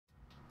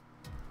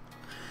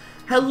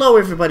Hello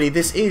everybody,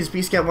 this is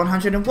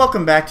BScout100 and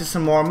welcome back to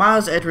some more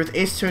Miles Edgeworth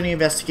Ace Attorney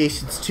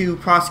Investigations 2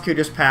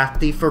 Prosecutor's Path,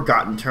 the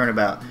Forgotten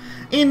Turnabout.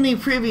 In the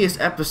previous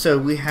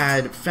episode we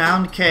had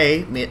found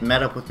Kay,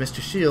 met up with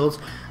Mr. Shields,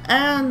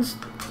 and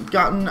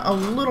gotten a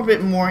little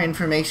bit more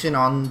information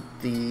on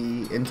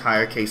the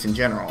entire case in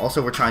general.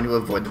 Also, we're trying to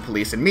avoid the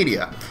police and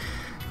media.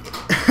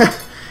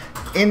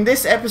 In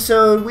this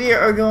episode, we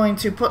are going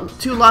to put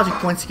two logic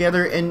points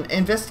together and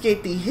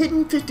investigate the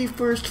hidden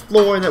 51st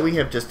floor that we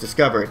have just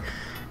discovered.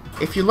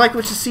 If you like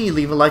what you see,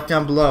 leave a like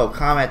down below,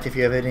 comment if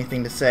you have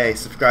anything to say,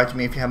 subscribe to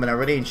me if you haven't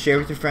already, and share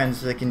with your friends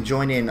so they can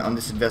join in on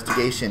this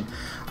investigation.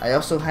 I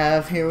also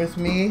have here with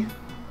me,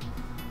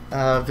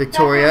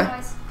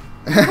 Victoria.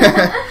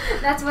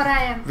 That's what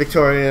I am.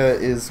 Victoria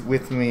is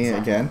with me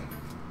again.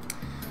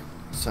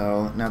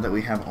 So, now that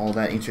we have all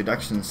that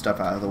introduction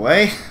stuff out of the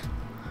way,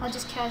 I'll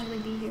just casually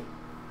be here.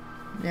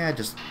 yeah,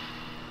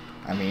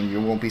 I mean, you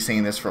won't be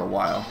seeing this for a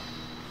while.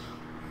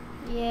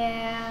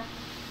 Yeah.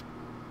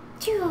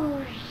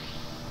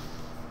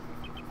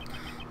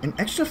 An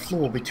extra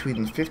floor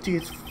between the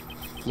 50th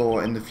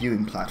floor and the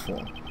viewing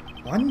platform.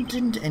 Why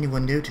didn't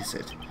anyone notice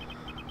it?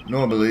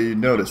 Normally, you'd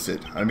notice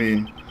it. I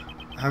mean,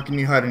 how can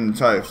you hide an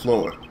entire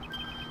floor?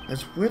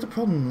 That's where the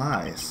problem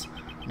lies.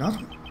 No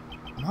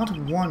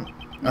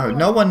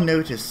one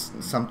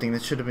noticed something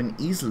that should have been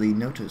easily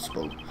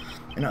noticeable.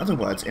 In other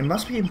words, it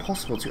must be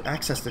impossible to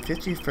access the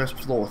 51st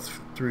floor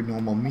through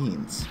normal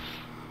means.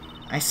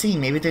 I see.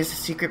 Maybe there's a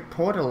secret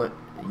portal.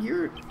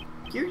 You're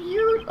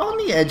on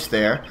the edge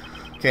there.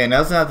 Okay,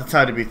 now's not the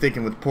time to be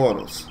thinking with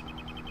portals.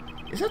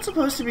 Is that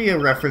supposed to be a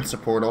reference to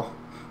Portal?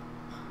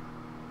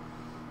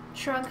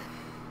 Shrug.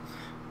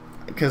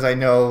 Because I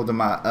know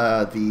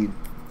the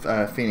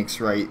Phoenix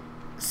Wright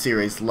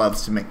series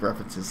loves to make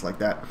references like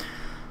that.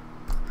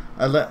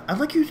 I'd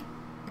like you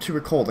to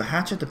recall the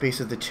hatch at the base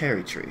of the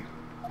cherry tree.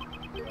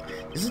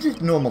 Isn't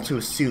it normal to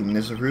assume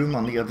there's a room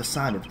on the other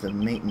side of the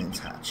maintenance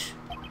hatch?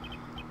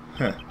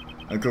 Huh.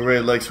 Uncle Ray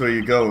likes where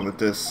you're going with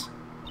this.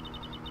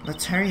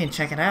 Let's hurry and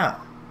check it out.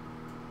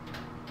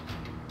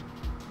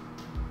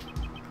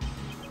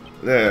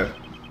 There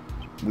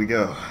we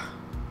go.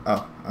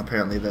 Oh,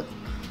 apparently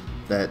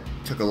that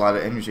took a lot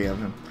of energy out of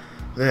him.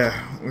 There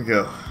we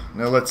go.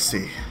 Now let's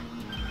see.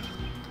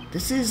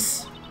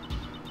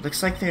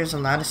 Looks like there's a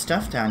lot of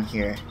stuff down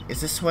here. Is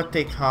this what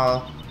they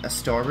call a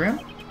storeroom?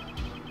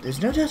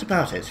 There's no doubt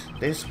about it.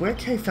 There's where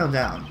Kay fell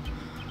down.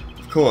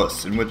 Of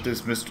course, and with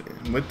this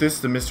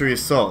the mystery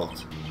is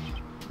solved.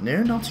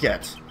 No, not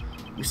yet.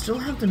 We still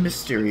have the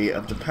mystery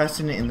of the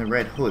person in the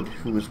red hood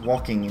who was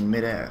walking in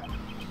midair.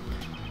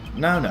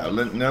 No,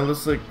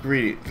 let's look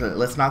greedy.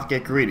 Let's not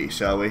get greedy,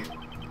 shall we?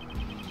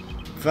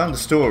 We found the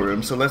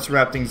storeroom, so let's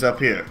wrap things up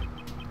here.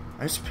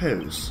 I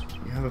suppose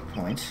you have a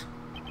point.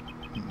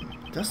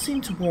 Does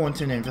seem to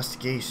warrant an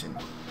investigation.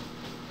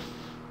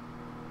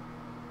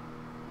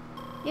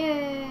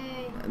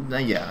 Yay!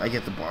 Yeah, I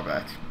get the bar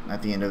back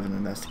at the end of an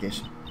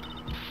investigation.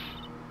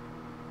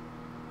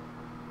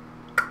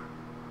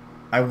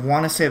 I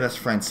want to say that's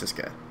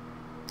Francisca.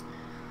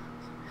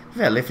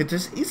 Well, if it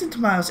isn't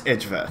Miles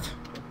Edgeworth.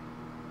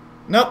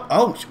 Nope.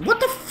 Oh, what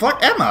the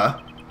fuck,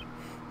 Emma?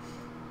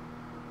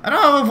 I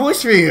don't have a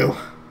voice for you.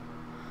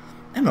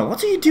 Emma,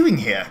 what are you doing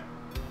here?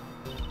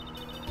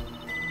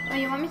 Oh,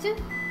 you want me to?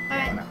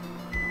 Alright. No.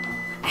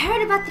 I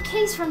heard about the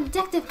case from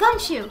Detective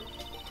Gumshoe.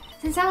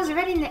 Since I was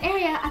already in the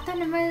area, I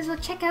thought I might as well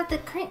check out the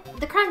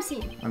crime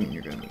scene. I mean,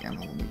 you're gonna be Emma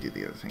when we do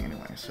the other thing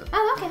anyway, so...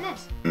 Oh, okay,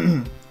 nice.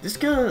 This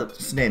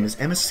girl's name is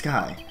Emma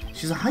Skye.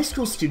 She's a high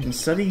school student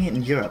studying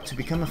in Europe to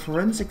become a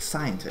forensic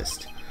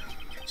scientist.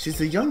 She's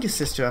the youngest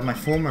sister of my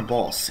former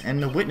boss,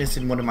 and a witness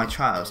in one of my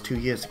trials 2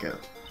 years ago.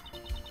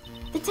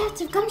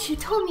 Detective Gumshoe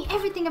told me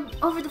everything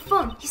over the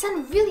phone. He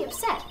sounded really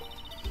upset.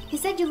 He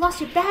said you lost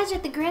your badge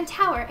at the Grand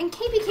Tower, and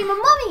Kay became a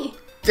mummy!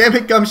 Damn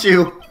it,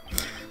 Gumshoe!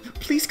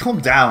 Please calm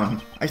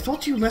down. I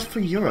thought you left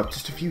for Europe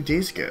just a few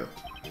days ago.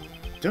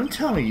 Don't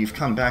tell me you've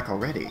come back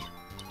already.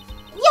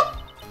 Yep!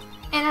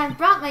 And I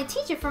brought my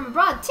teacher from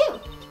abroad, too.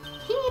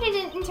 He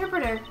needed an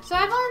interpreter, so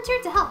I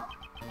volunteered to help.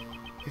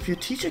 If your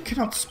teacher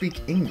cannot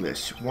speak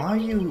English, why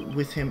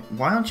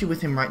aren't you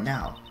with him right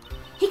now?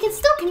 He can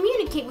still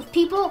communicate with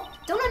people.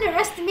 Don't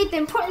underestimate the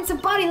importance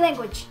of body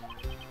language.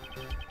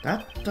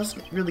 That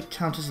doesn't really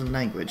count as a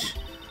language.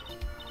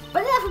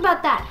 But enough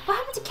about that. What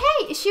happened to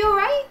Kay? Is she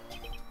alright?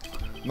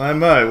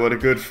 My, what a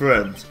good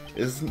friend.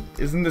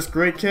 Isn't this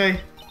great,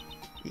 Kay?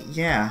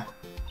 Yeah.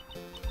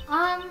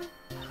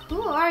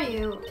 Who are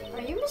you?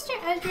 Are you Mr.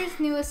 Edgeworth's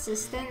new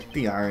assistant?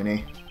 The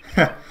irony.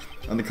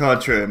 On the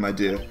contrary, my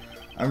dear.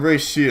 I'm Ray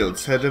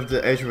Shields, head of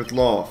the Edgeworth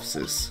Law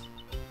Offices.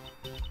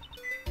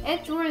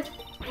 Edgeworth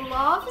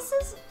Law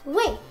Offices?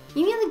 Wait,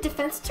 you mean like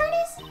defense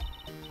attorneys?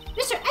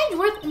 Mr.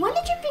 Edgeworth, when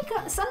did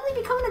you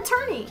suddenly become an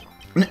attorney?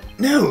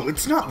 No,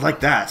 it's not like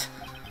that.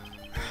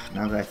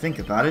 Now that I think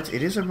about it,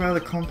 it is a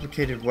rather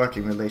complicated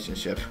working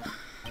relationship.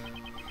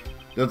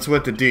 Don't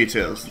sweat the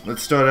details.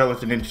 Let's start out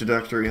with an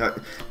introductory...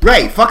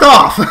 Ray, fuck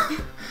off!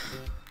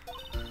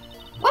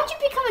 Why'd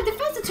you become a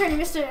defense attorney,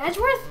 Mr.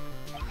 Edgeworth?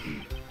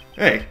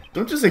 Hey,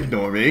 don't just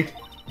ignore me.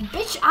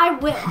 Bitch, I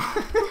will.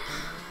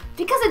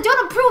 Because I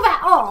don't approve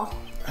at all.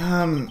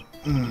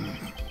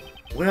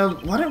 Well,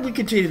 why don't we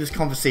continue this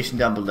conversation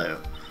down below?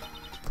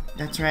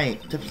 That's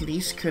right, the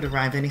police could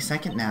arrive any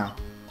second now.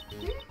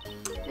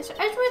 Mr.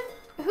 Edgeworth,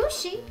 who's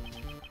she?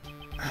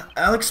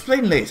 I'll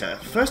explain later.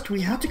 First,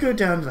 we have to go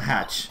down to the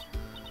hatch.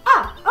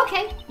 Ah,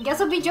 okay.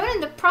 Guess I'll be joining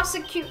the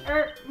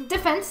prosecutor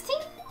defense team?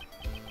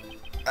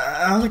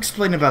 I'll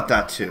explain about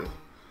that too.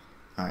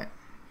 Alright,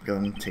 go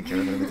and take care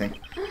of everything.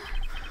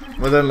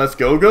 Well then, let's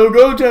go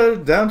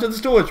down to the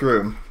storage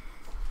room.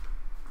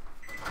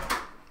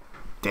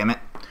 Damn it.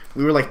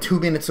 We were like 2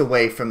 minutes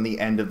away from the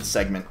end of the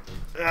segment.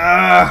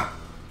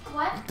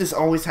 What? This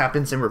always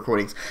happens in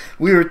recordings.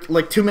 We were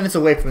like 2 minutes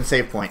away from the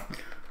save point.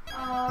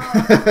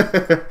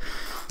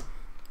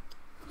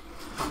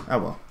 Oh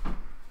well.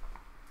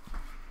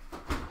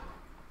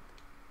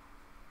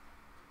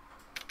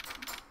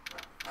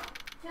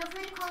 Feel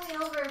free to call me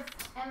over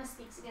if Emma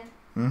speaks again.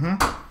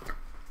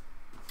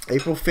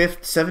 April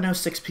 5th,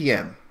 7:06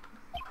 p.m.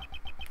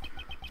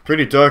 It's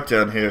pretty dark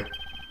down here.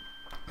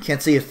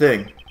 Can't see a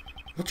thing.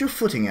 What's your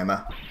footing,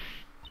 Emma?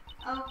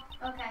 Oh,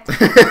 okay.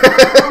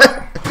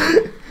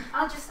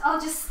 I'll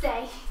just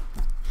stay.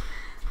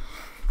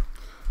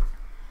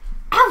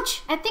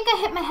 Ouch! I think I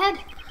hit my head.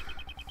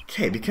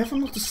 Okay, be careful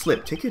not to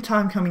slip. Take your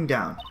time coming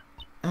down.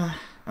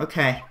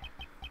 Okay.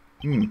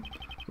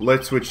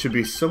 Light switch should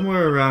be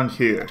somewhere around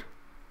here.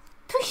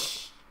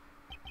 Push!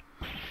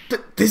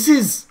 This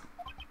is...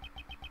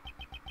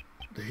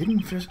 the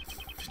hidden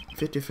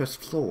 51st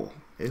floor.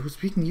 It was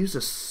being used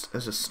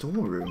as a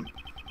storeroom.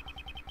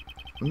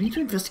 We need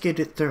to investigate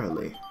it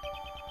thoroughly.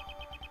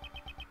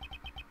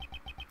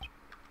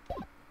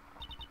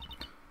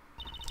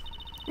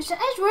 Mr.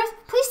 Edgeworth,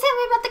 please tell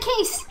me about the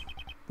case.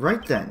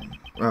 Right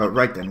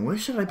then, where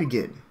should I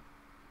begin?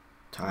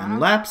 Time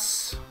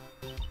lapse.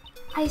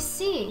 I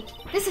see.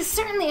 This is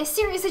certainly a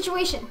serious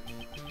situation.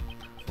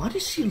 Why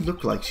does she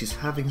look like she's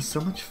having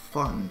so much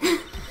fun?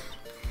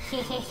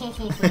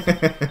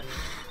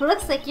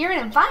 Looks like you're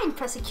in a bind,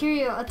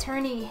 prosecutorial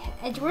attorney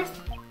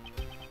Edgeworth.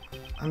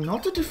 I'm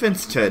not a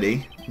defense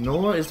attorney,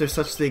 nor is there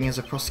such thing as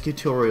a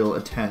prosecutorial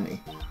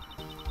attorney.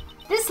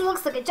 This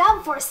looks like a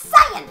job for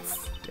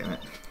science! Damn it.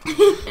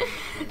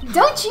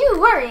 Don't you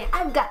worry,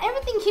 I've got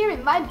everything here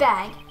in my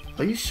bag.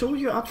 Are you sure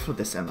you're up for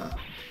this, Emma?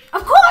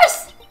 Of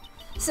course!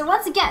 So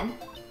once again,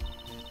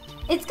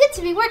 it's good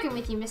to be working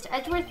with you, Mr.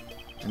 Edgeworth.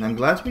 And I'm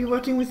glad to be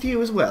working with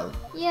you as well.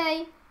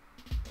 Yay.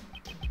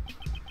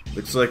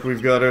 Looks like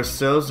we've got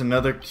ourselves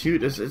another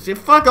cute...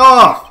 Fuck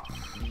off!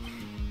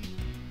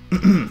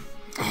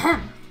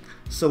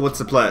 So what's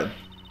the plan?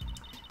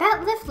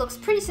 That lift looks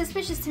pretty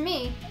suspicious to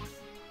me.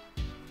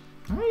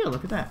 Oh yeah,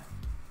 look at that.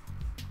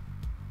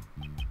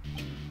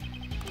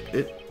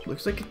 It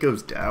looks like it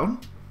goes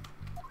down.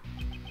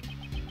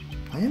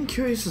 I am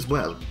curious as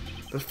well,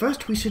 but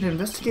first we should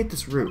investigate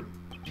this room.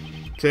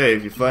 Okay,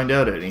 if you find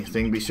out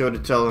anything, be sure to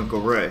tell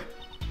Uncle Ray.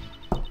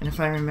 And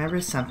if I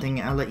remember something,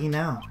 I'll let you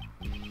know.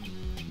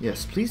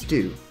 Yes, please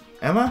do.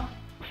 Emma?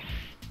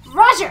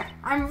 Roger!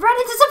 I'm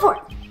ready to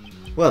support!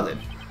 Well then,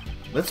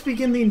 let's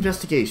begin the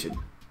investigation.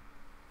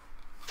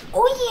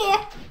 Oh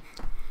yeah!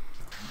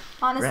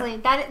 Honestly,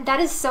 that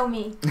is so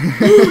me.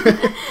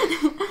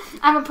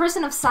 I'm a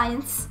person of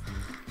science.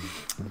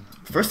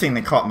 First thing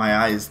that caught my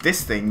eye is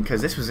this thing,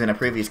 because this was in a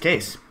previous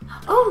case.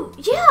 Oh,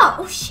 yeah!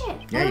 Oh shit!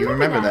 Yeah, you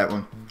remember that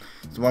one.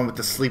 It's the one with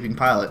the sleeping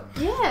pilot.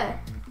 Yeah.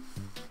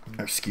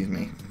 Or, excuse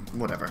me,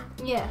 whatever.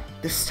 Yeah.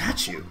 This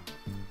statue.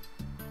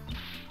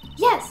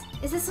 Yes!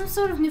 Is this some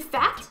sort of new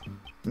fact?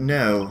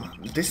 No,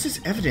 this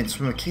is evidence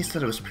from a case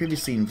that I was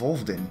previously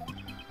involved in.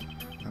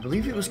 I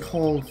believe it was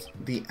called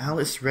the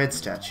Alice Red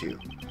statue.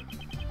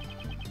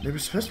 There were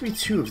supposed to be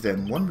two of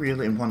them, one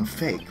real and one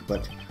fake,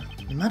 but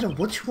no matter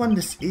which one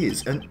this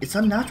is, it's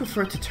unnatural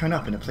for it to turn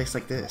up in a place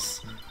like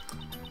this.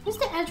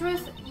 Mr.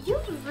 Edgeworth,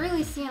 you've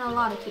really seen a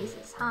lot of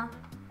cases, huh?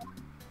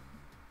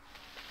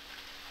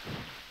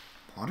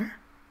 Water?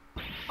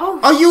 Oh,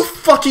 are you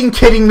fucking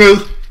kidding me?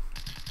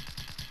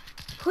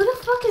 Who the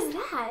fuck is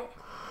that?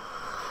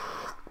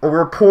 A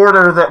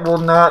reporter that will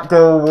not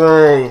go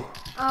away.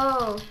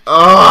 Oh.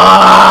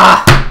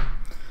 Ah!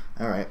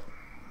 Alright.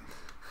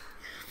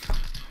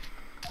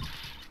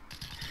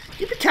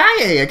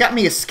 Yippee-ki-yay, I got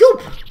me a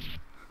scoop!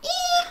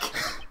 Eek!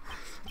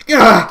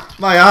 Ugh,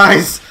 my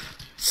eyes!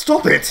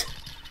 Stop it!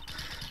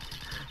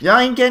 Y'all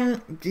ain't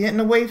getting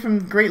away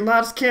from Great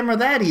Loud's camera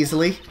that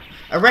easily.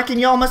 I reckon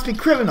y'all must be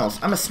criminals.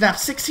 I'ma snap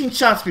 16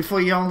 shots before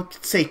y'all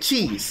say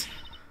cheese.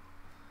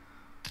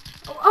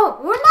 Oh,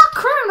 we're not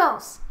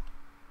criminals!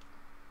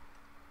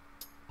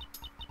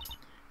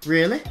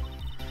 Really?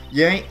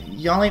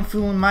 Y'all ain't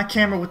fooling my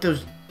camera with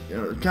those...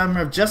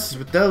 camera of justice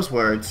with those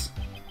words.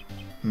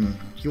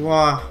 You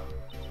are...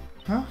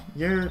 Huh?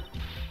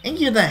 Ain't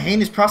you the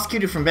heinous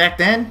prosecutor from back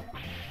then?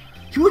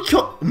 Who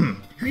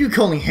you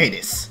calling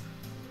heinous?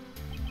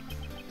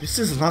 This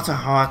is Lotta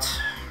Hart.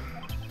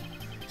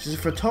 She's a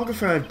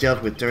photographer I've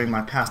dealt with during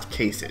my past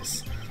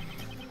cases.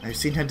 I've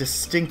seen her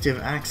distinctive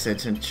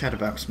accent and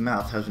chatterbox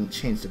mouth hasn't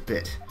changed a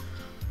bit.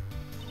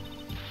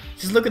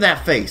 Just look at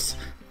that face.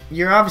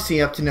 You're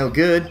obviously up to no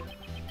good.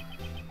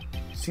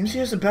 Seems she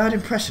has a bad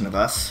impression of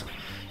us.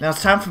 Now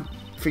it's time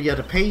for you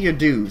to pay your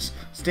dues.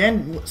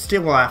 Stand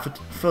still while I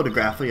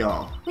photograph for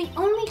y'all. We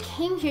only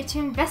came here to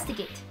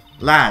investigate.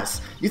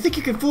 Lies. You think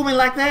you can fool me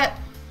like that?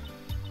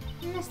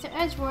 Mr.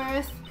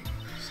 Edgeworth,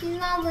 she's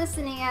not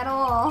listening at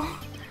all.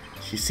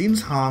 She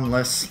seems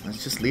harmless.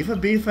 Let's just leave her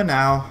be for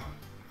now.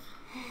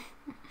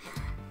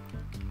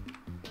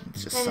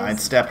 Let's just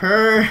sidestep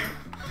her.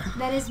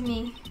 That is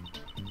me.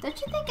 Don't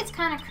you think it's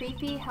kind of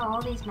creepy how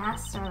all these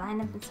masks are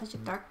lined up in such a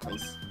dark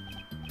place?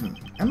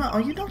 Emma,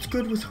 are you not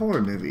good with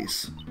horror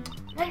movies?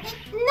 No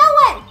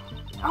way!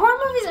 Horror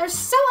movies are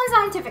so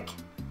unscientific.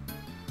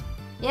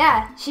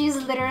 Yeah, she's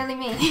literally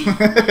me.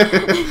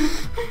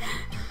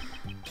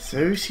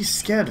 So she's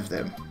scared of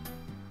them.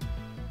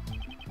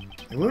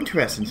 They won't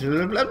rest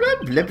until blah blah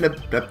blah blah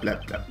blah blah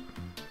blah.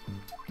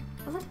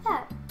 Well, look at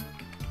that.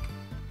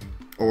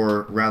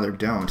 Or rather,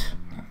 don't.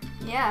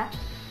 Yeah.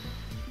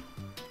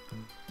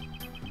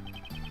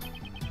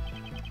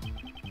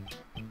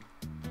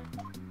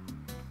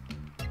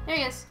 There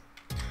he is.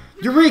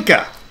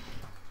 Eureka!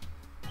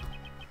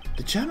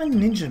 The German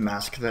ninja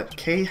mask that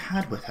Kay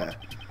had with her.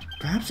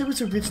 Perhaps it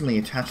was originally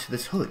attached to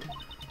this hook.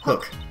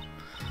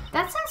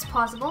 That sounds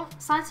plausible,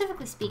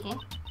 scientifically speaking.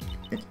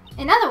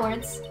 In other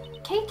words,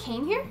 Kay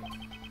came here?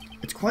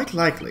 It's quite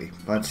likely,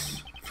 but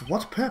for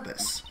what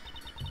purpose?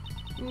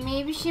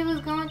 Maybe she was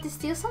going to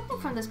steal something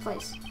from this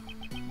place.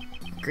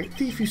 A great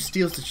thief who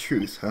steals the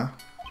truth, huh?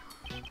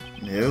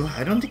 No,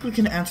 I don't think we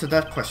can answer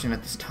that question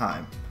at this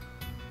time.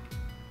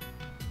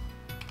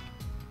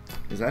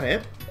 Is that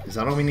it? Is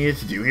that all we needed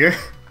to do here?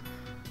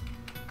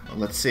 Well,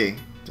 let's see.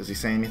 Does he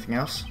say anything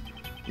else?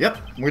 Yep,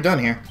 we're done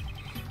here.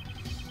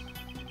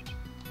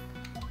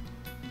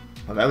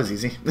 Well, that was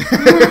easy.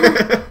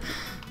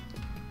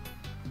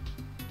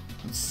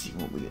 Let's see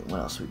what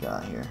else we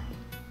got here.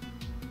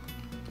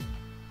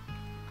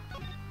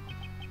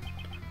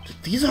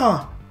 These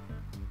are...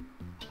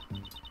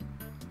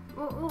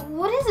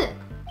 What is it?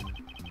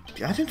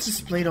 The items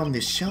displayed on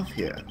this shelf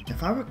here,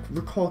 if I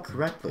recall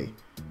correctly,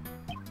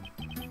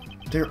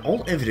 they're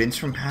all evidence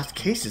from past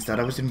cases that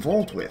I was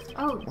involved with.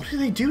 Oh. What are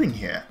they doing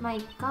here?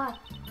 My god.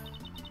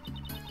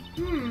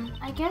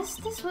 I guess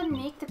this would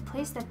make the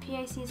place that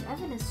PIC's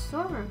evidence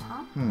storeroom,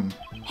 huh?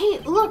 Hey,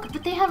 look,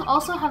 but they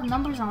also have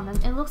numbers on them.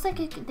 It looks like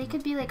they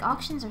could be like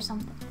auctions or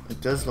something.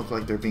 It does look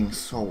like they're being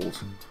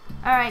sold.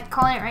 Alright,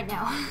 calling it right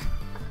now.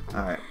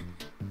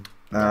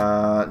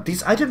 Alright.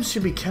 These items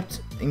should be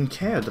kept in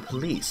care of the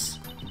police.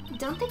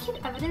 Don't they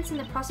keep evidence in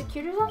the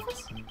prosecutor's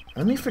office?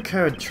 Only for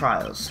current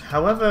trials.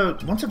 However,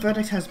 once a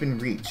verdict has been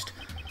reached,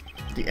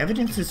 the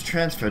evidence is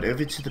transferred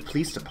over to the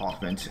police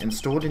department and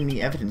stored in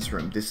the evidence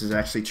room. This is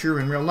actually true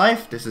in real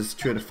life. This is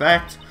true to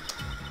fact.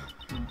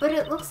 But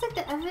it looks like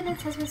the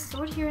evidence has been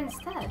stored here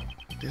instead.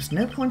 There's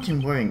no point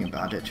in worrying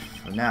about it.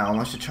 For now,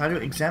 I should try to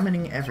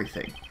examining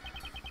everything.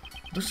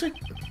 Looks like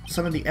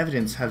some of the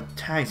evidence have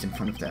tags in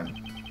front of them,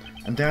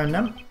 and there are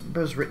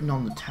numbers written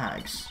on the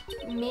tags.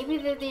 Maybe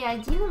they're the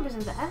ID numbers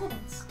of the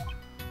evidence.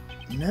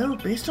 No,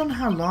 based on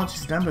how large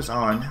these numbers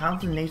are and how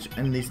the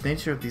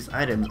nature of these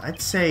items,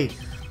 I'd say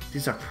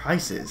these are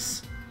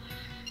prices.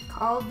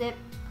 Called it.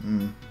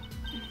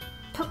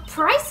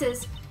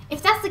 Prices?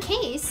 If that's the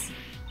case,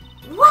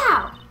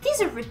 wow,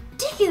 these are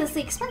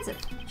ridiculously expensive.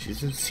 She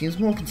seems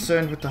more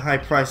concerned with the high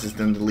prices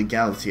than the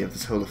legality of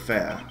this whole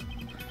affair.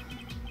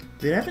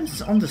 The evidence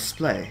is on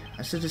display.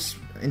 I should just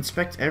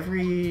inspect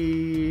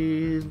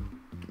every...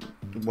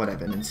 what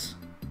evidence?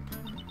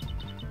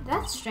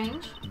 That's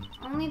strange.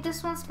 Only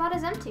this one spot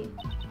is empty.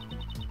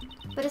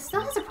 But it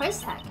still has a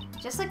price tag,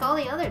 just like all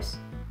the others.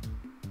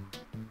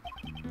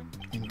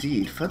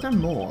 Indeed.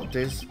 Furthermore,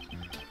 there's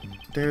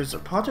a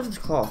part of the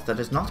cloth that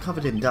is not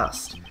covered in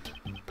dust.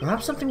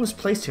 Perhaps something was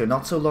placed here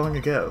not so long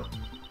ago.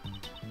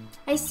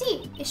 I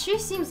see. It sure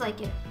seems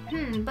like it.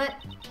 But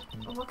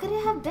what could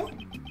it have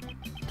been?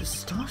 The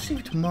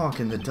star-shaped mark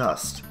in the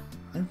dust.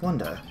 I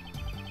wonder,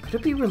 could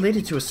it be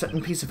related to a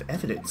certain piece of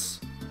evidence?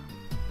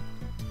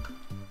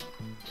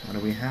 What do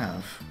we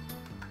have?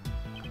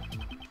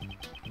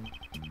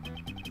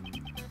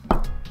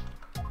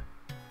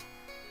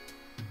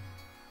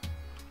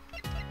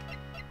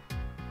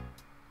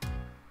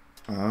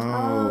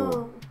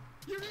 Oh.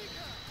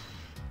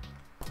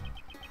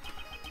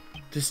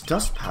 This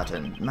dust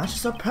pattern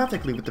matches up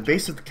perfectly with the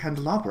base of the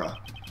candelabra.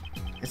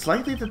 It's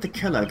likely that the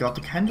killer got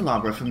the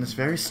candelabra from this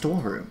very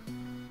storeroom.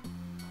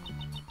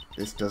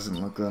 This doesn't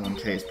look good on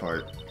Kay's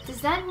part.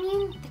 Does that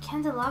mean the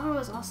candelabra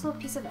was also a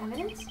piece of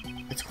evidence?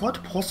 It's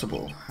quite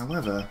possible.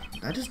 However,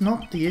 that is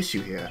not the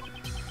issue here.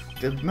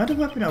 The murder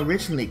weapon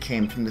originally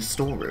came from the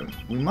storeroom.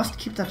 We must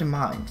keep that in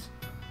mind.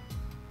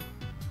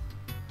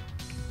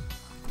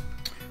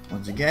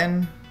 Once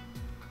again...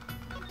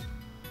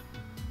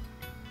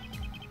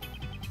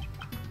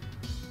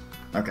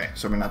 Okay,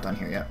 so we're not done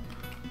here yet.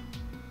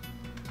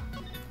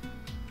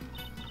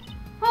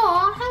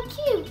 Aw, how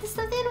cute! The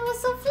stuffed animal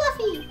was so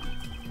fluffy!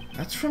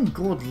 That's from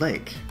Gold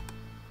Lake.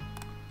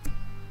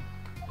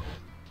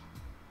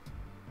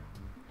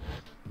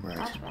 Right.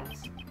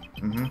 Flashbacks.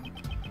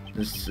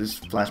 This is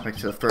flashback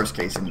to the first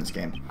case in this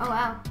game. Oh,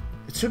 wow.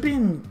 It should be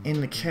in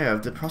the care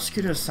of the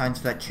prosecutor assigned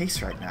to that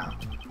case right now.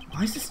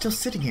 Why is it still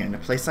sitting here in a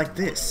place like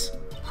this?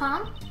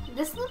 Huh?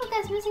 This little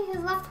guy's missing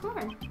his left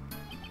horn.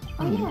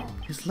 Oh, yeah.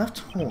 His left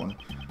horn?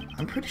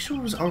 I'm pretty sure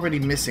it was already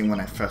missing when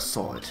I first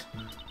saw it.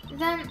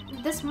 Then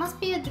this must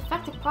be a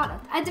defective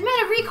product. I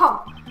demand a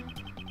recall!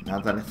 Now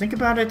that I think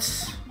about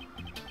it,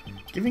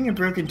 giving a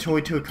broken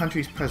toy to a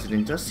country's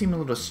president does seem a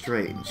little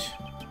strange.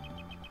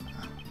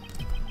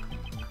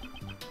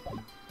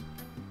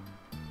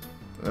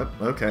 Oh,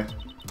 okay.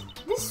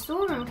 This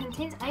storeroom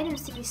contains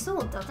items to be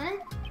sold, doesn't it?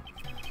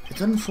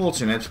 It's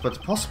unfortunate, but the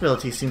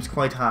possibility seems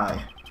quite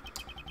high.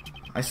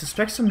 I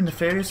suspect some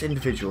nefarious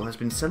individual has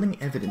been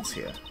selling evidence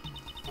here.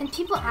 And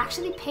people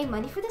actually pay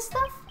money for this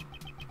stuff?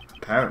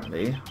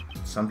 Apparently,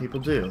 some people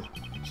do.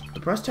 The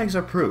price tags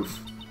are proof.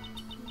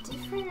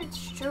 Different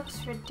strokes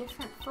for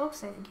different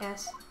folks, I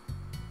guess.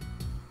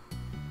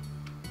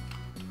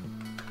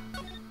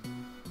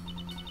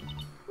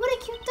 What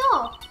a cute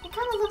doll! It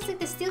kind of looks like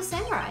the Steel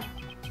Samurai.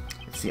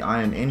 It's the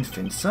Iron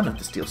Infant, son of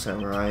the Steel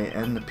Samurai,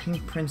 and the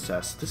Pink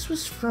Princess. This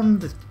was from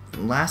the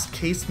last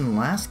case in the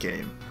last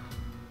game.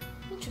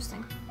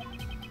 Interesting.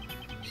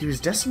 He was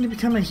destined to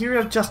become a hero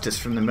of justice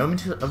from the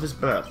moment of his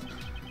birth.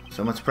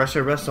 So much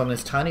pressure rests on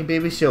his tiny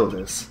baby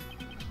shoulders.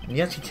 And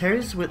yet he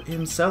carries with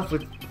himself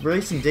with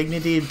grace and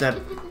dignity that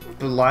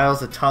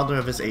belies a toddler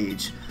of his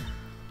age.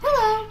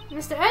 Hello,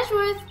 Mr.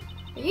 Edgeworth.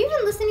 Are you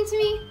even listening to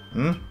me?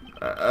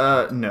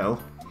 No.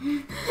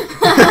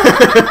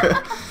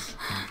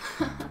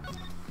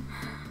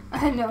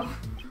 No.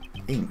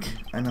 Ink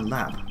and a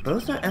lab.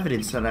 Both are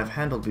evidence that I've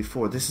handled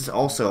before. This is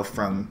also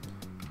from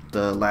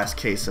the last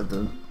case of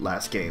the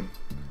last game.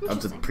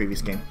 Of the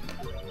previous game.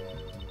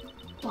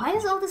 Why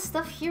is all this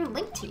stuff here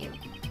linked to you?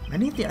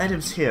 Many of the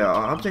items here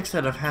are objects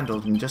that I've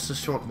handled in just a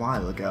short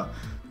while ago.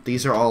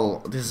 This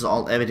is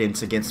all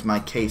evidence against my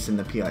case in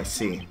the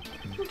PIC.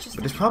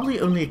 But it's probably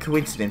only a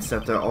coincidence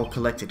that they're all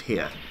collected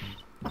here.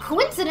 A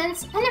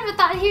coincidence? I never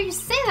thought I'd hear you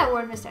say that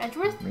word, Mr.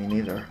 Edgeworth. Me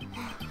neither.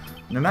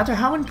 No matter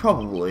how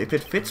improbable, if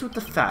it fits with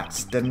the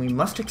facts, then we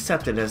must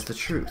accept it as the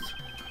truth.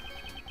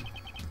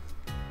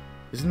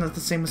 Isn't that the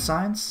same with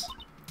science?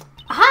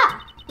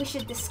 Aha! We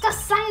should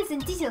discuss science in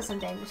detail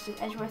someday, Mr.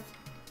 Edgeworth.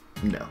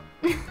 No.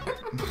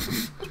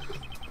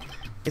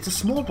 It's a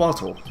small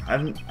bottle.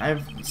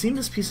 I've seen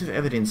this piece of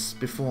evidence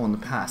before in the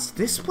past.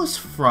 This was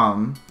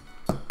from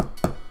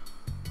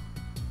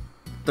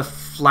the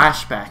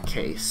flashback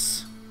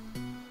case.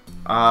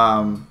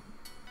 What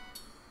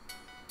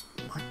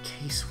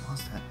case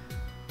was that?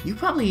 You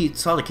probably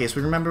saw the case.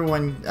 Remember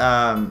when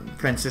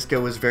Francisco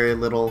was very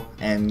little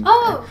and...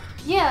 Oh,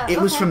 yeah,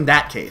 it was from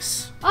that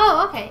case.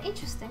 Oh, okay.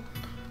 Interesting.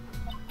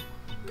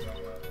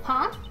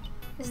 Huh?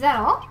 Is that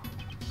all?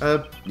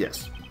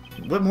 Yes.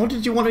 What more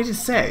did you want me to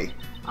say?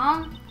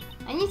 I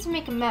need to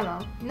make a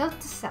memo. Note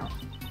to self.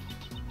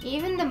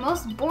 Even the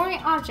most boring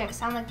objects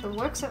sound like the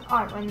works of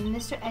art when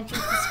Mr.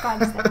 Edgeworth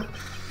describes them.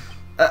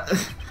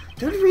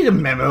 Don't read a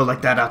memo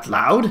like that out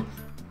loud.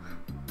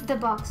 The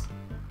box.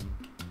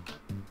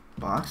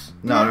 Box?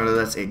 No,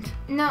 that's ink.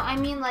 No, I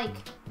mean like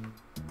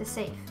the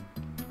safe.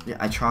 Yeah,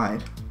 I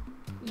tried.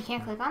 You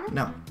can't click on it?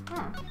 No.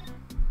 Oh.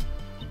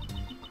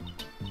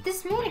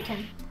 This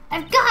mannequin.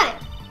 I've got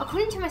it!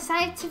 According to my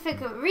scientific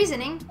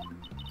reasoning,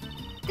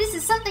 this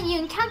is something you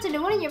encountered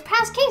in one of your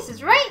past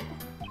cases, right?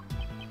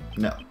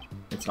 No,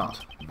 it's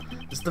not.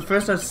 This is the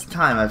first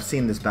time I've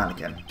seen this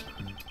mannequin.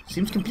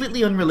 Seems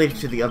completely unrelated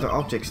to the other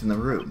objects in the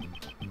room.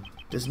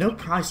 There's no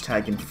price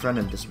tag in front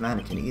of this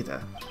mannequin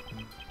either.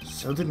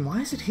 So then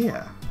why is it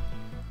here?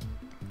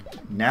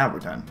 Now we're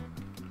done.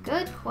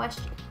 Good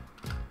question.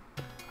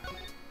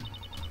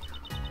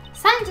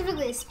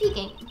 Scientifically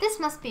speaking, this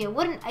must be a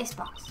wooden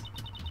icebox.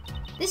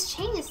 This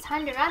chain is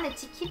timed around it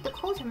to keep the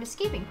cold from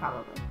escaping,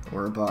 probably.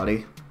 Or a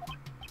body.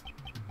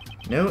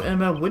 No,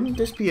 Emma, wouldn't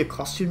this be a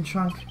costume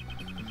trunk?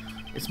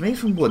 It's made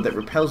from wood that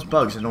repels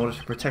bugs in order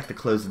to protect the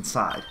clothes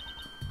inside.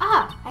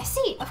 Ah, I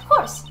see, of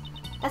course.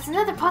 That's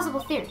another possible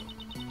theory.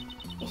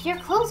 If your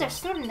clothes are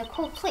stored in a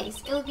cold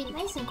place, it will be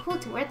nice and cool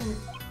to wear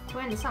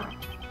in the summer.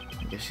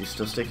 I guess she's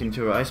still sticking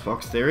to her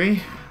icebox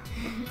theory.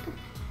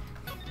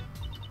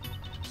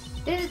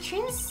 There's a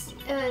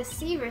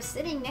transceiver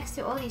sitting next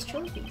to all these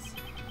trophies.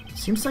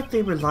 Seems like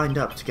they were lined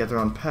up together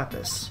on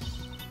purpose.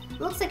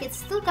 Looks like it's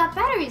still got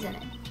batteries in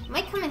it.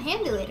 Might come in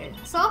handy later,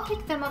 so I'll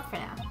pick them up for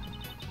now.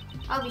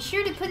 I'll be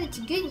sure to put it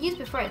to good use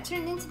before I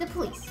turn it into the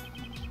police.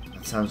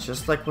 That sounds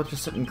just like what a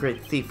certain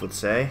great thief would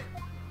say.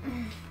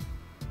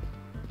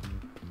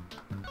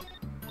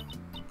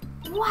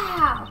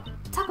 Wow!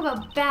 Talk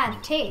about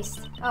bad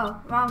taste. Oh,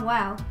 wrong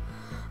wow.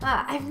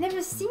 I've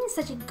never seen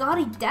such a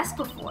gaudy desk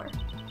before.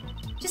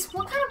 Just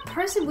what kind of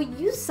person would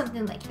use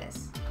something like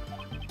this?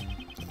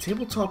 The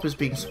tabletop is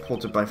being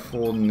supported by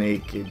 4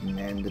 naked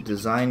men. The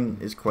design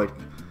is quite...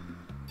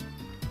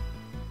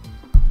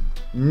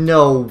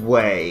 No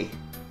way!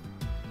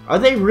 Are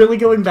they really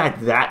going back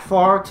that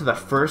far to the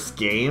first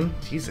game?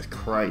 Jesus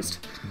Christ.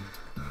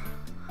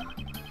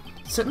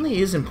 It certainly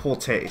is in poor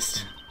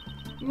taste.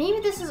 Maybe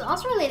this is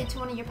also related to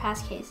one of your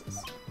past cases.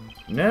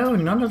 No,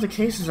 none of the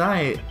cases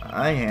I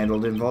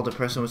handled involved a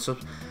person with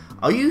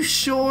Are you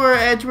sure,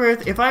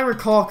 Edgeworth? If I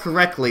recall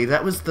correctly,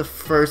 that was the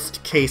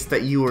first case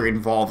that you were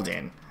involved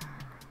in.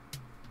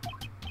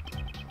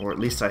 Or at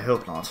least I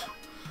hope not.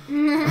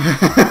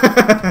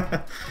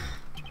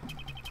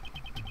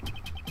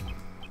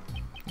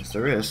 Yes,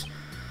 there is.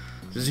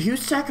 There's a huge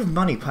stack of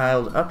money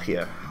piled up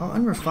here. How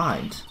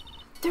unrefined.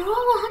 They're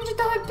all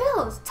 $100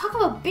 bills. Talk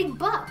about big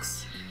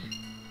bucks.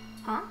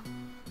 Huh?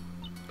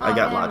 I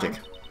got logic.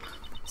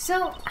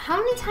 So, how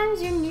many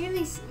times your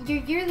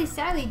yearly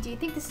salary do you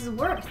think this is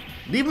worth?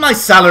 Leave my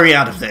salary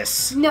out of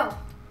this! No.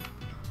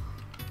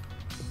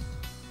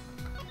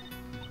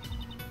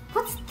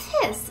 What's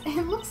this?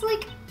 It looks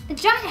like a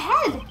giant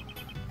head.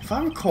 If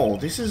I recall,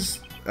 this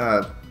is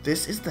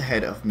the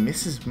head of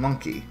Mrs.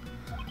 Monkey.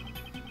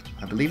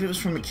 I believe it was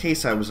from a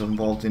case I was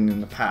involved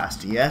in the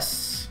past.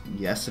 Yes,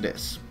 it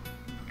is.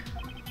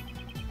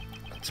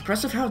 It's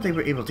impressive how they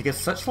were able to get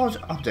such large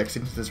objects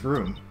into this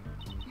room.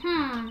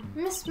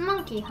 Miss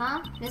Monkey,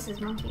 huh?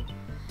 Mrs. Monkey.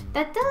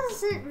 That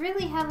doesn't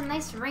really have a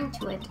nice ring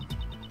to it.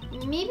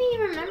 Maybe you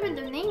remembered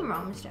the name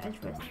wrong, Mr.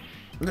 Edgeworth.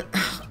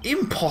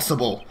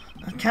 Impossible!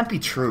 That can't be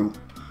true.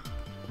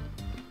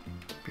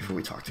 Before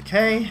we talk to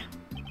Kay...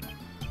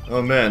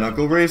 Oh man,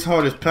 Uncle Ray's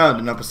heart is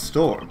pounding up a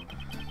storm.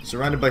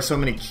 Surrounded by so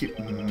many cute...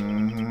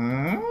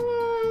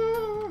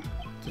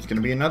 There's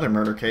gonna be another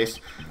murder case.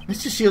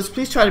 Mr. Shields,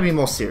 please try to be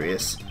more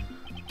serious.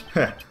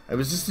 It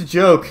was just a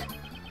joke.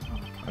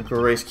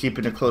 Uncle Ray's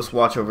keeping a close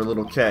watch over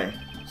little Kay,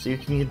 so you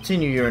can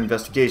continue your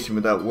investigation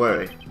without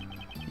worry.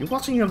 You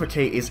watching over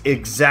Kay is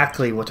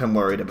exactly what I'm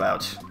worried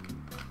about.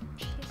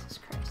 Jesus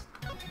Christ.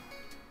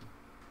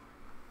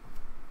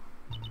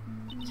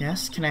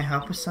 Yes, can I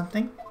help with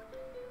something?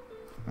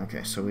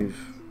 Okay, so we've...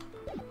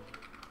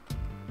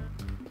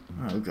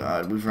 Oh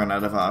god, we've run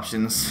out of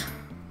options.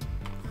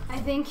 I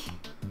think...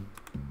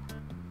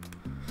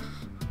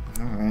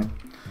 Alright.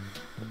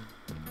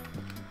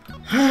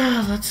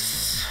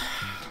 Let's...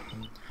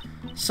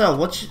 So,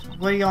 what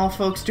are y'all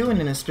folks doing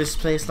in a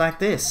place like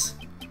this?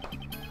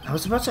 I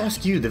was about to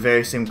ask you the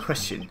very same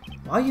question.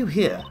 Why are you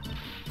here?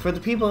 For the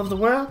people of the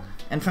world?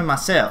 And for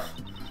myself.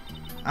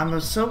 I'm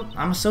a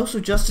social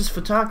justice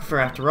photographer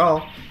after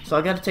all, so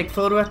I gotta take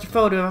photo after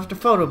photo after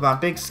photo of my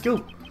big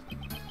scoop.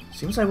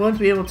 Seems I won't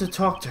be able to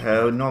talk to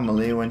her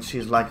normally when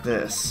she's like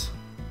this.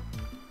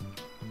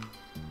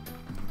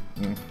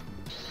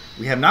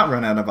 We have not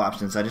run out of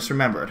options, I just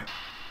remembered.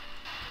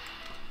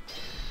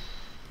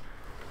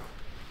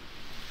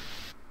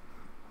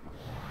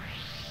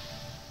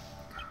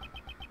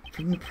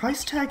 From the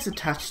price tags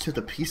attached to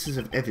the pieces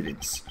of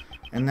evidence,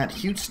 and that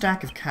huge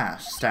stash of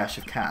cash,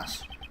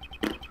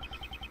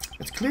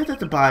 it's clear that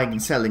the buying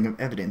and selling of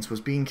evidence was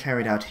being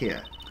carried out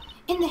here.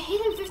 In the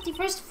hidden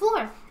 51st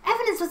floor,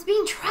 evidence was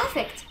being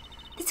trafficked.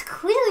 This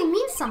clearly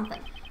means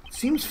something.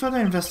 Seems further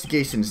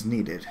investigation is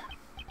needed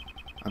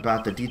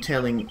about the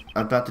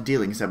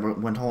dealings that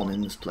went on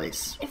in this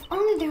place. If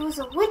only there was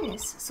a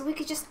witness, so we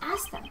could just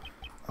ask them.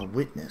 A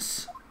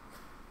witness?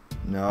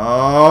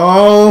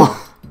 No!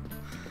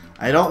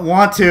 I don't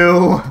want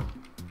to!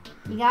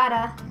 You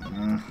gotta.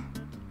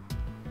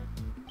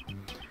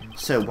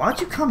 So,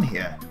 why'd you come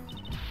here?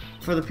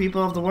 For the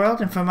people of the world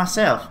and for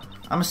myself.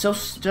 I'm a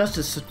social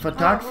justice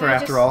photographer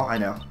after all, I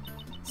know.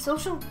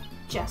 Social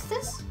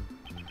justice?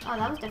 Oh,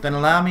 that was different.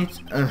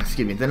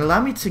 Then allow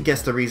me to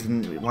guess the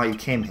reason why you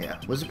came here.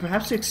 Was it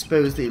perhaps to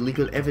expose the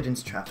illegal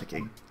evidence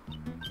trafficking?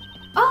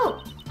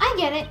 Oh, I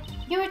get it.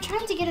 You were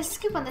trying to get a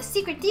scoop on the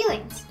secret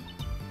dealings.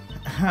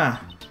 Huh.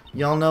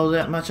 Y'all know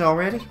that much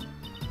already?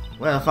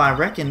 Well, if I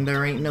reckon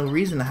there ain't no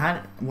reason to hide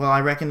it. Well, I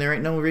reckon there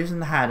ain't no reason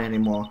to hide it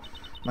anymore.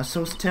 My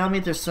source tell me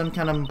there's some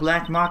kind of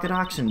black market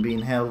auction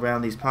being held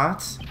around these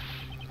parts.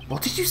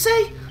 What did you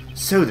say?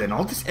 So then,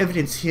 all this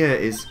evidence here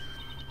is...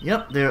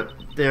 Yep,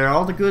 they're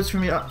all the goods for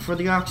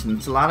the auction.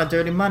 It's a lot of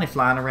dirty money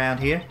flying around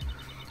here.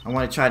 I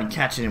want to try to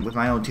catch it with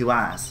my own two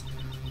eyes.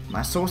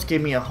 My source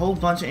gave me a whole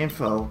bunch of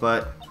info,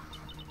 but...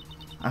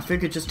 I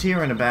figured just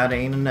hearing about it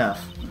ain't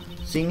enough.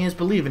 Seeing is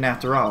believing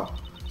after all.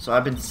 So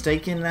I've been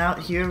staking out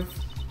here...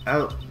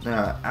 out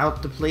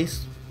the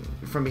place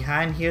from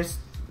behind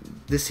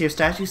this here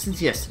statue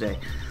since yesterday.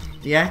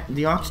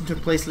 The auction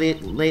took place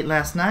late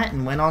last night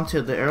and went on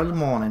till the early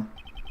morning.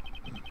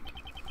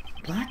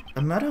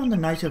 A murder on the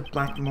night of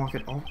black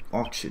market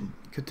auction.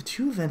 Could the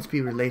two events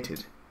be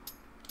related?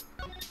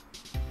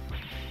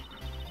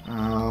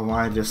 Oh,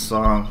 why this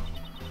song?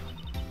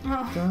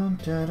 Oh. Dun,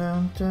 dun,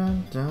 dun,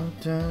 dun, dun,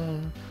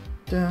 dun.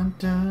 Dun,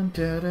 dun,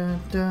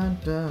 dun, dun,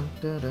 dun,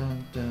 dun,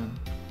 dun, dun.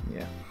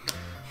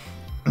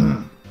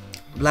 Yeah.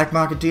 Black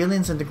market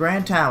dealings in the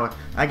Grand Tower.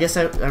 I guess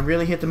I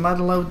really hit the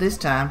mother lode this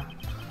time.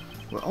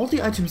 Were all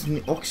the items in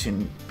the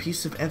auction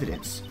piece of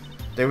evidence?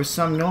 There was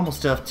some normal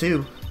stuff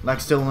too, like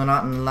stolen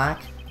art and the like.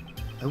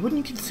 I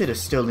wouldn't consider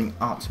stolen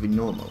art to be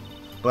normal,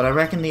 but I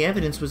reckon the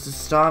evidence was the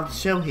star of the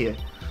show here.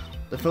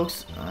 The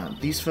folks,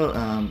 these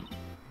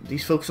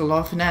folks are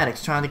law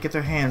fanatics trying to get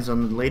their hands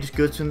on the latest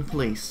goods from the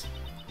police.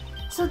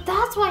 So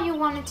that's why you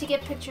wanted to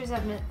get pictures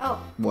of Miss...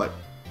 Oh. What?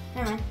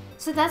 Never mind.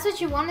 So that's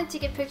what you wanted to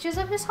get pictures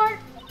of Miss Hart?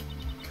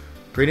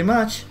 Pretty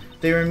much.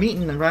 They were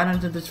meeting right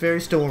under this very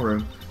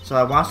storeroom, so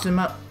I watched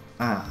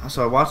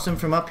them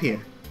from up here.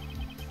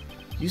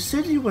 You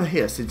said you were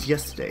here since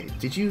yesterday.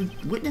 Did you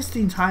witness the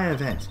entire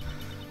event?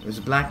 It was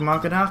a black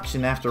market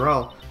auction after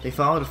all. They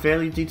followed a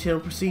fairly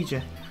detailed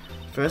procedure.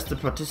 First, the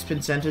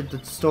participants entered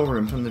the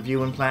storeroom from the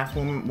viewing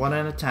platform one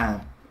at a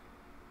time.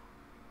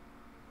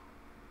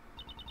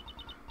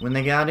 When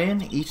they got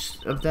in, each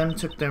took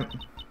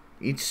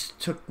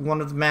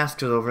one of the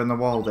masks over on the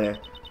wall there.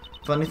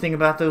 Funny thing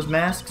about those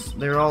masks,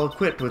 they're all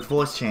equipped with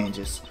voice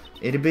changes,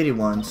 itty bitty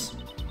ones.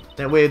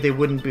 That way they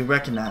wouldn't be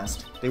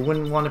recognized. They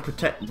wouldn't want to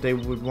protect. They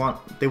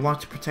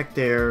want to protect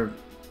their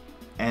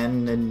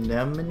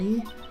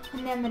anonymity.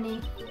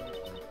 Anemone.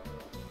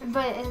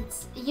 But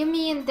it's, you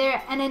mean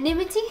their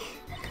anonymity?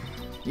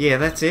 Yeah,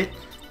 that's it.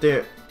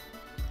 Their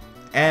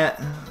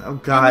oh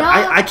god,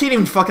 I can't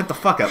even fuck it the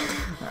fuck up.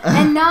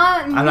 And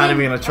not I'm not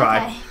even gonna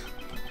try. Okay.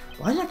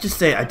 Why not just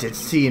say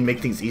identity and make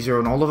things easier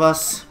on all of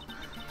us?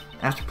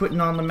 After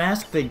putting on the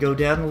mask, they'd go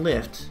down the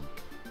lift.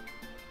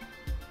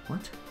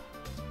 What?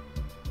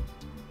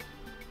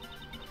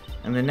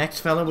 And the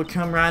next fellow would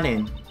come right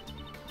in.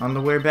 On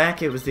the way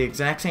back, it was the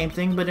exact same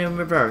thing, but in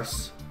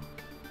reverse.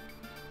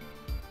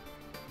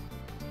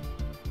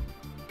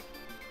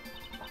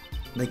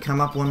 They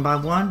come up one by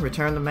one,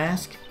 return the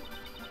mask,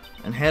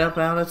 and head up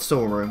out of the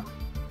storeroom.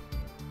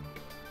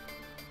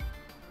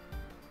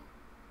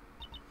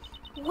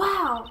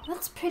 Wow,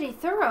 that's pretty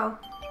thorough.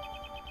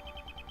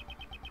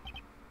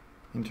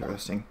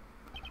 Interesting.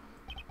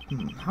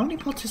 How many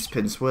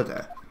participants were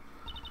there?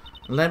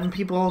 11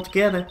 people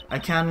altogether. I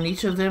counted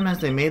each of them as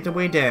they made their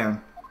way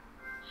down.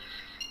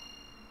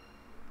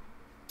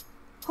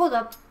 Hold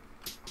up.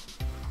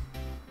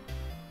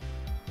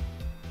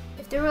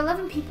 If there were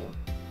 11 people,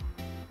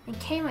 and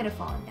Kay might have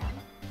fallen down,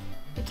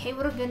 but Kay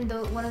would have been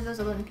one of those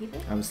 11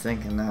 people? I was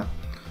thinking that.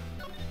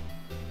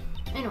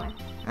 Anyway.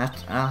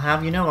 I'll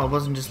have you know I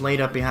wasn't just laid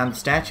up behind the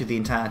statue the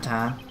entire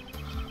time.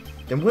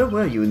 Then where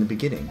were you in the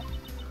beginning?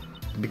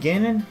 The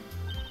beginning?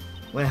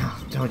 Well,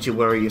 don't you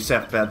worry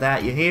yourself about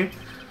that, you hear?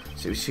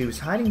 So she was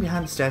hiding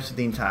behind the statue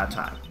the entire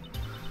time.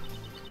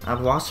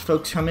 I've watched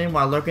folks come in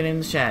while lurking in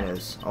the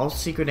shadows, all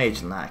secret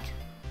agent-like.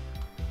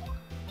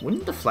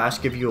 Wouldn't the flash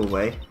give you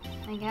away?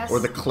 I guess. Or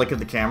the click of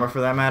the camera,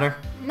 for that matter?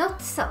 Note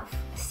to self,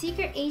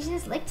 secret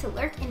agents like to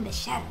lurk in the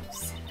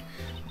shadows.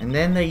 And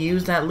then they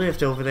used that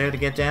lift over there to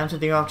get down to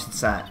the auction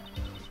site.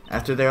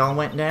 After they all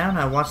went down,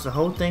 I watched the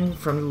whole thing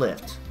from the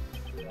lift.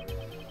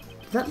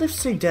 Did that lift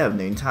stay down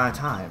the entire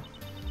time?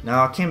 No,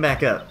 I came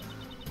back up.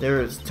 There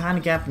was a tiny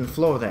gap in the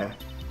floor there.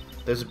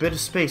 There's a bit of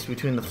space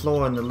between the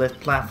floor and the lift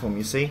platform,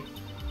 you see?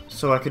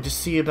 So I could just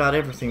see about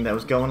everything that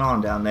was going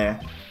on down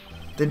there.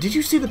 Then did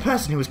you see the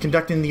person who was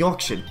conducting the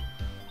auction?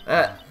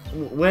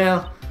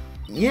 Well,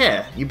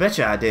 yeah, you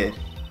betcha I did.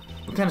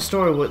 What kind of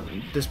story would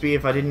this be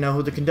if I didn't know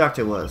who the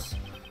conductor was?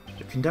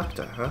 The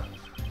conductor, huh?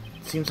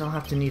 It seems I'll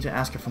have to need to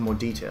ask her for more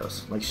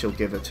details, like she'll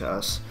give it to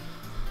us.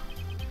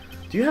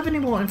 Do you have any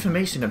more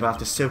information about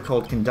this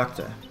so-called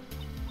conductor?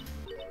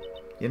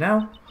 You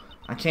know,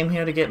 I came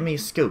here to get me a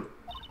scoop.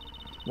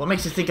 What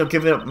makes you think I'll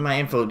give up my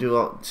info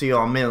to you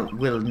all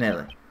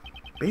willy-nilly?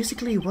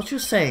 Basically, what you're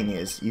saying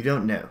is, you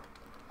don't know.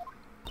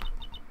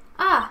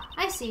 Ah,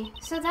 I see.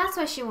 So that's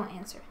why she won't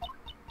answer.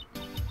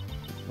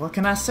 What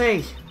can I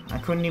say? I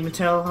couldn't even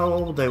tell how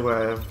old they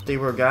were, if they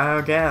were a guy or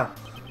a gal.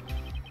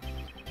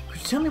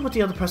 Could you tell me what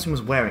the other person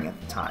was wearing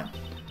at the time?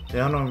 They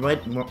had on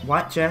a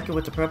white jacket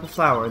with a purple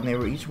flower, and they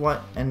were each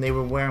white, and they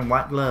were wearing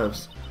white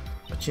gloves.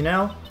 But you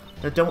know,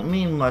 that don't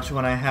mean much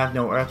when I have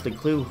no earthly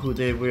clue who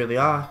they really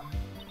are.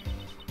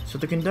 So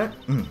the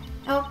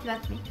Oh,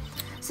 that's me.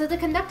 So the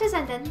conductor's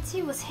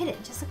identity was hidden,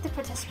 just like the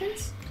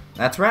participants?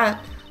 That's right.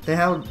 They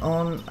held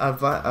on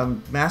a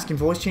mask and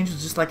voice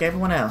changes just like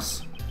everyone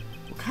else.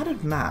 What kind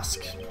of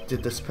mask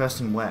did this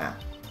person wear?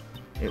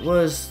 It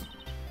was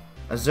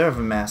a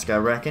Zervin mask, I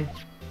reckon.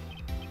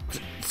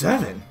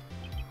 Zervin?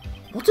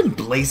 What in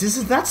blazes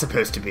is that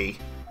supposed to be?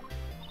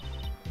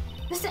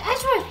 Mr.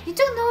 Edgeworth, you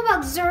don't know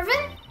about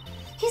Zervin?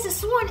 He's a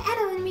sworn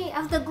enemy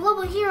of the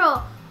global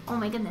hero. Oh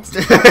my goodness.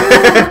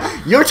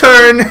 Your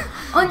turn!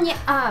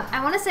 I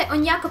want to say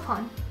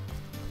Onyakopon.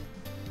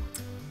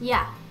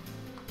 Yeah.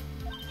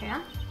 Hang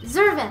on.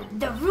 Zervin,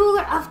 the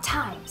ruler of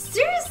time.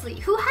 Seriously,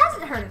 who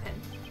hasn't heard of him?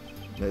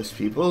 Most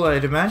people,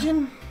 I'd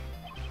imagine.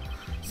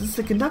 Since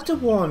the conductor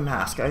wore a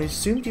mask, I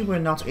assumed you were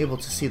not able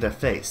to see their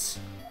face.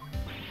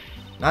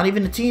 Not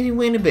even a teeny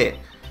weeny bit.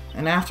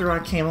 And after I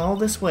came all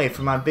this way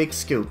for my big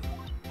scoop.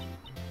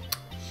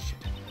 Shit.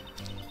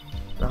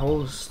 The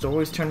whole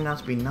story's turning out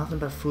to be nothing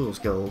but fool's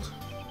gold.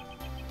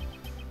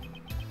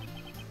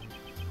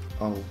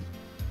 Oh.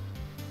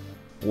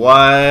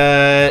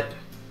 What?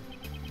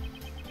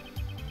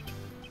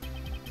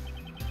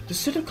 The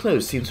suit of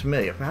clothes seems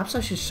familiar. Perhaps I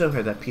should show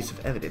her that piece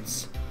of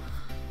evidence.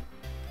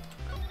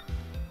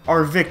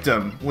 Our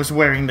victim was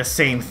wearing the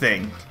same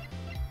thing.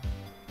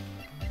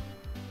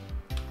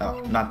 Oh,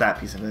 not that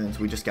piece of evidence.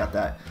 We just got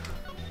that.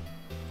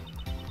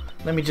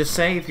 Let me just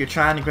say, if you're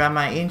trying to grab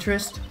my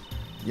interest,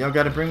 y'all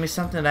gotta bring me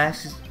something that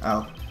actually...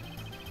 Oh.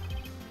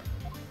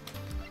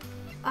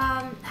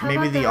 How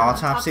Maybe about the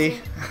autopsy?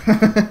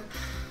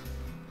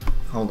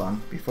 Hold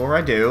on. Before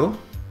I do...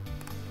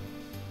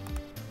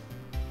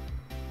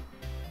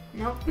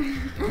 Nope.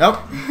 Nope.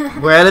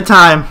 We're out of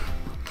time.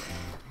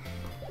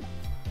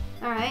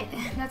 Alright,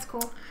 that's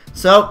cool.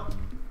 So,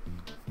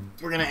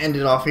 we're gonna end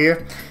it off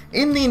here.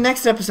 In the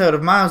next episode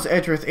of Miles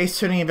Edgeworth Ace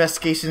Attorney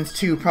Investigations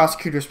 2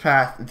 Prosecutor's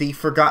Path, The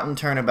Forgotten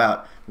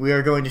Turnabout, we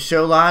are going to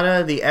show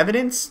Lada the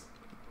evidence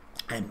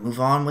and move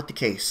on with the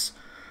case.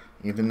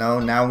 Even though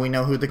now we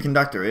know who the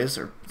conductor is,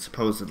 or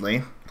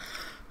supposedly.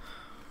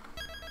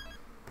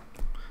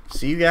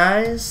 See you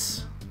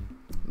guys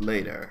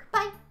later.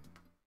 Bye.